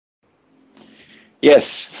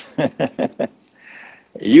Yes.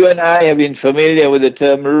 You and I have been familiar with the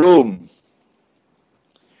term room.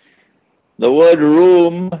 The word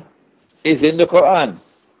room is in the Quran.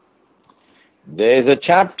 There is a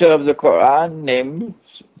chapter of the Quran named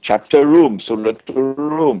chapter Room, Surah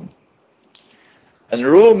Room. And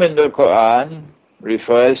room in the Quran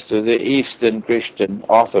refers to the Eastern Christian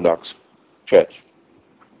Orthodox Church.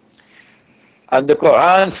 And the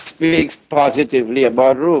Quran speaks positively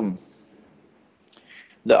about room.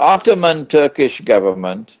 The Ottoman Turkish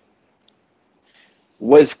government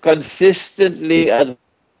was consistently at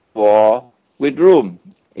war with Rome,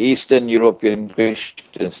 Eastern European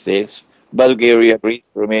Christian states, Bulgaria,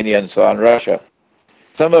 Greece, Romania, and so on, Russia.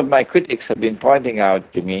 Some of my critics have been pointing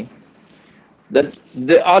out to me that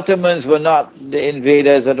the Ottomans were not the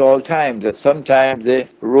invaders at all times, that sometimes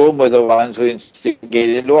Rome were the ones who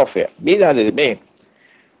instigated warfare. Be that as it may,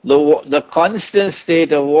 the constant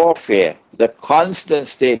state of warfare,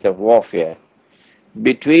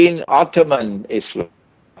 between Ottoman Islam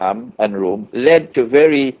and Rome led to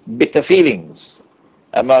very bitter feelings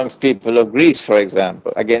amongst people of Greece, for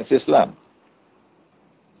example, against Islam.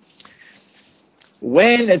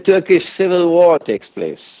 When a Turkish civil war takes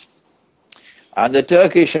place and the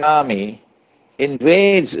Turkish army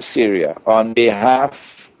invades Syria on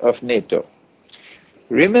behalf of NATO,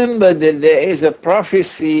 remember that there is a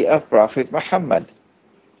prophecy of Prophet Muhammad,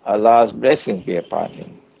 Allah's blessing be upon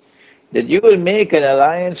him, that you will make an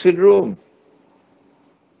alliance with Rome.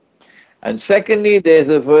 And secondly, there's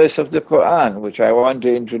a verse of the Quran, which I want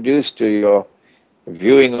to introduce to your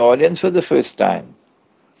viewing audience for the first time.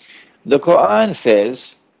 The Quran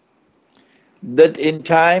says that in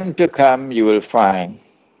time to come you will find,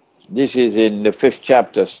 this is in the 5th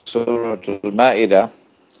chapter, Surah Al-Ma'idah,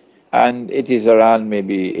 and it is around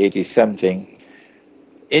maybe 80-something.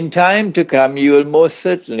 In time to come you will most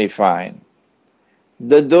certainly find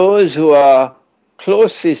that those who are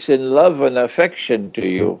closest in love and affection to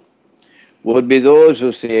you would be those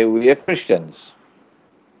who say, we are Christians.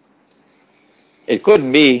 It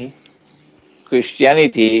couldn't be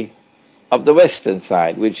Christianity of the Western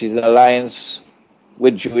side, which is an alliance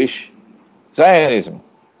with Jewish Zionism.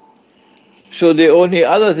 So the only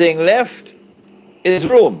other thing left is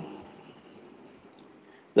Rome.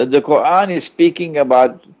 That the Quran is speaking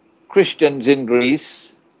about Christians in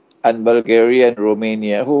Greece and Bulgaria and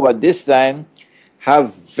Romania who at this time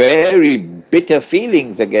have very bitter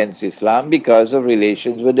feelings against Islam because of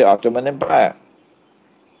relations with the Ottoman Empire.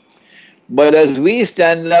 But as we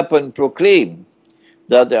stand up and proclaim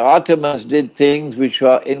that the Ottomans did things which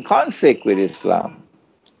were in conflict with Islam,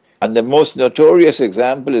 and the most notorious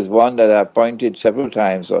example is one that I've pointed several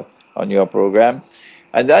times on your program,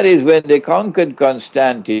 and that is when they conquered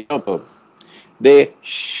Constantinople, they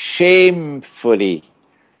shamefully,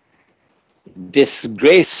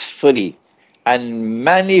 disgracefully, and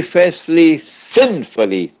manifestly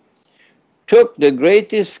sinfully took the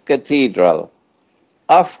greatest cathedral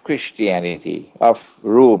of Christianity, of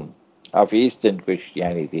Rome, of Eastern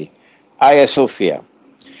Christianity, Hagia Sophia,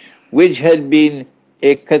 which had been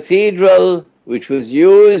a cathedral which was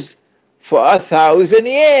used for 1,000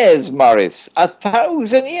 years, Morris,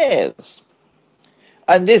 1,000 years.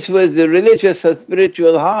 And this was the religious and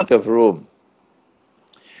spiritual heart of Rome.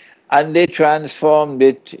 And they transformed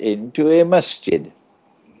it into a masjid.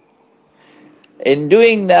 In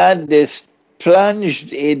doing that, they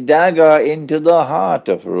plunged a dagger into the heart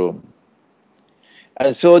of Rome.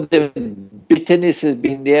 And so the bitterness has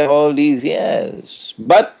been there all these years.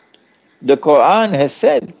 But the Quran has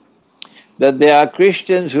said that there are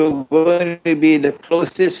Christians who are going to be the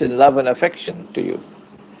closest in love and affection to you.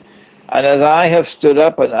 And as I have stood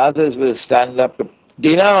up and others will stand up to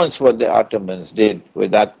denounce what the Ottomans did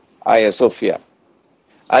with that Hagia Sophia,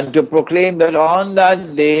 and to proclaim that on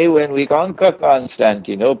that day when we conquer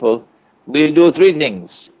Constantinople, we'll do three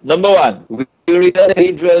things. Number one, we will return the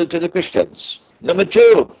cathedral to the Christians. Number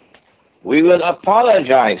two, we will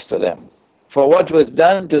apologize to them for what was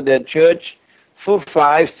done to their church for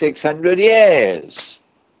 500-600 years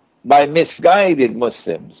by misguided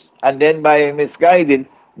Muslims, and then by a misguided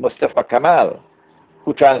Mustafa Kemal,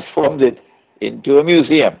 who transformed it into a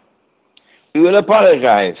museum. We will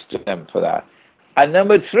apologize to them for that. And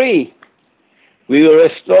number three, we will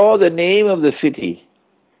restore the name of the city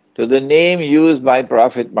to the name used by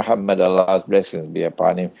Prophet Muhammad, Allah's blessings be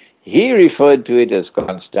upon him. He referred to it as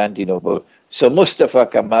Constantinople, so Mustafa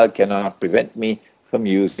Kemal cannot prevent me from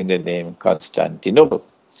using the name Constantinople.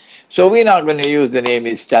 So we're not going to use the name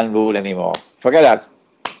Istanbul anymore. Forget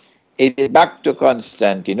that. It is back to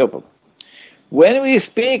Constantinople. When we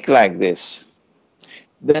speak like this,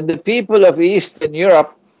 then the people of Eastern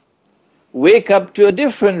Europe wake up to a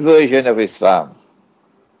different version of Islam,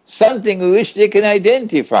 something which they can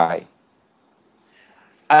identify.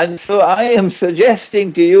 And so I am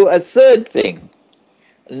suggesting to you a third thing.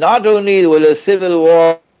 Not only will a civil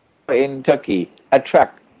war in Turkey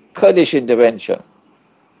attract Kurdish intervention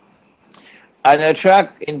and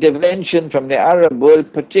attract intervention from the Arab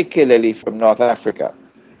world, particularly from North Africa,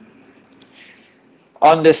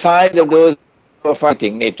 on the side of those who are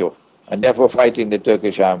fighting NATO and therefore fighting the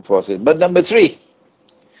Turkish armed forces. But number three,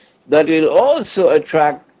 that will also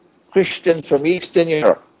attract Christians from Eastern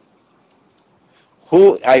Europe,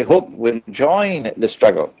 who I hope will join the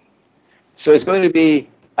struggle. So it's going to be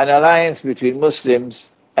an alliance between Muslims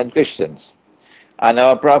and Christians. And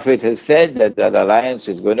our Prophet has said that that alliance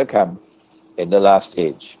is going to come in the last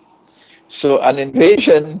age. So an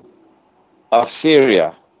invasion of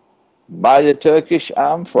Syria by the Turkish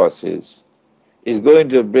armed forces is going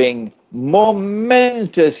to bring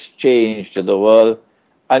momentous change to the world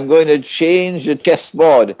and going to change the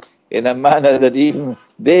chessboard in a manner that even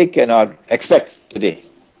they cannot expect today.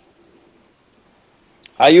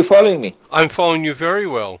 Are you following me? I'm following you very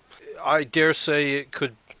well. I dare say it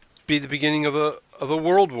could be the beginning of a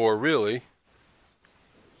world war, really.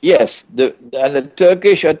 Yes, the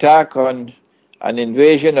Turkish attack on an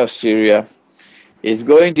invasion of Syria is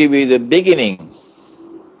going to be the beginning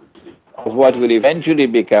of what will eventually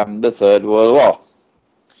become the Third World War.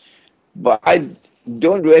 But I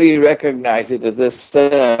don't really recognize it as the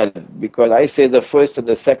third, because I say the first and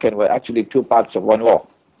the second were actually two parts of one war.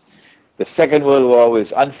 The Second World War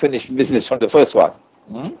was unfinished business from the first one.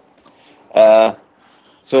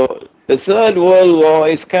 So the Third World War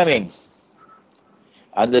is coming.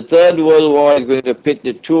 And the Third World War is going to pit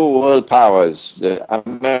the two world powers, the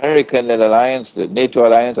American-led alliance, the NATO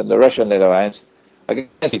alliance, and the Russian-led alliance,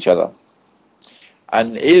 against each other.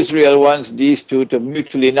 And Israel wants these two to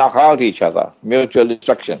mutually knock out each other, mutual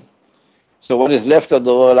destruction. So what is left of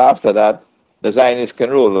the world after that, the Zionists can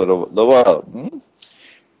rule the world.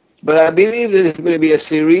 But I believe there is going to be a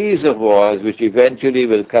series of wars which eventually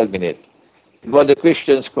will culminate in what the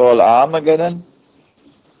Christians call Armageddon,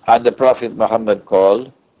 and the Prophet Muhammad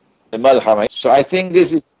called the Malhama. So I think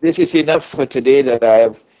this is enough for today, that I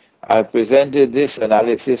have presented this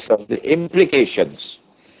analysis of the implications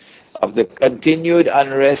of the continued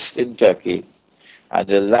unrest in Turkey and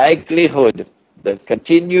the likelihood that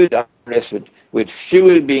continued unrest with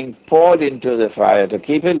fuel being poured into the fire to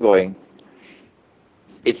keep it going,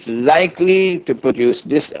 it's likely to produce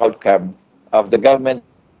this outcome of the government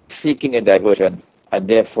seeking a diversion and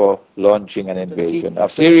therefore launching an invasion of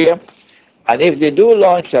Syria. And if they do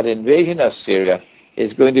launch that invasion of Syria,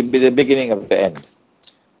 it's going to be the beginning of the end.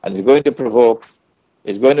 And it's going to provoke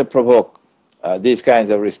these kinds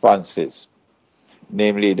of responses,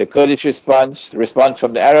 namely the Kurdish response, the response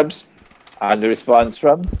from the Arabs, and the response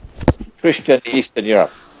from Christian Eastern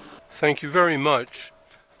Europe. Thank you very much.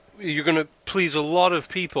 You're going to please a lot of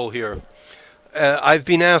people here. I've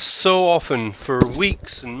been asked so often for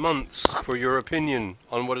weeks and months for your opinion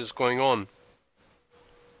on what is going on.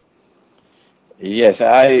 Yes,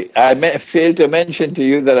 I failed to mention to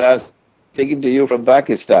you that I was speaking to you from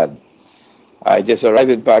Pakistan. I just arrived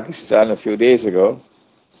in Pakistan a few days ago,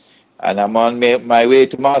 and I'm on my way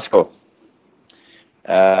to Moscow.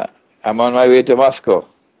 I'm on my way to Moscow,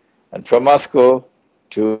 and from Moscow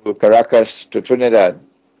to Caracas to Trinidad.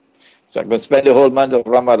 So I'm going to spend the whole month of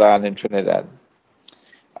Ramadan in Trinidad.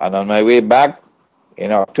 And on my way back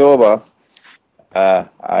in October, I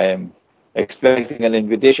am expecting an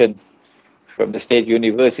invitation from the State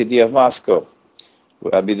University of Moscow,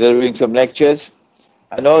 where I'll be delivering some lectures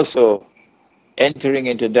and also entering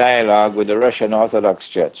into dialogue with the Russian Orthodox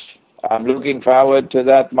Church. I'm looking forward to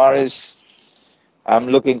that, Morris. I'm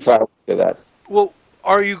looking forward to that. Well,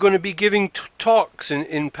 are you going to be giving talks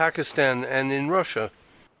in Pakistan and in Russia?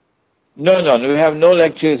 No, we have no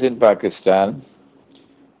lectures in Pakistan.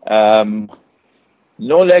 No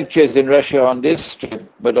lectures in Russia on this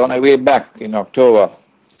trip, but on my way back in October,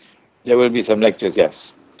 there will be some lectures,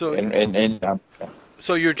 yes. So,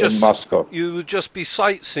 so you're just in Moscow. You would just be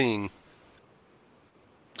sightseeing?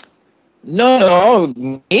 No,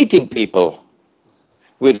 meeting people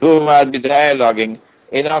with whom I'll be dialoguing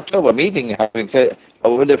in October. Having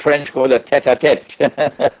what the French call a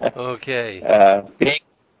tête-à-tête. Okay.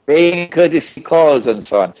 Paying courtesy calls and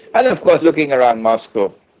so on. And of course, looking around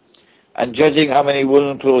Moscow and judging how many what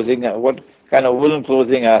kind of woolen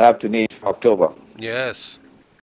clothing I have to need for October. Yes.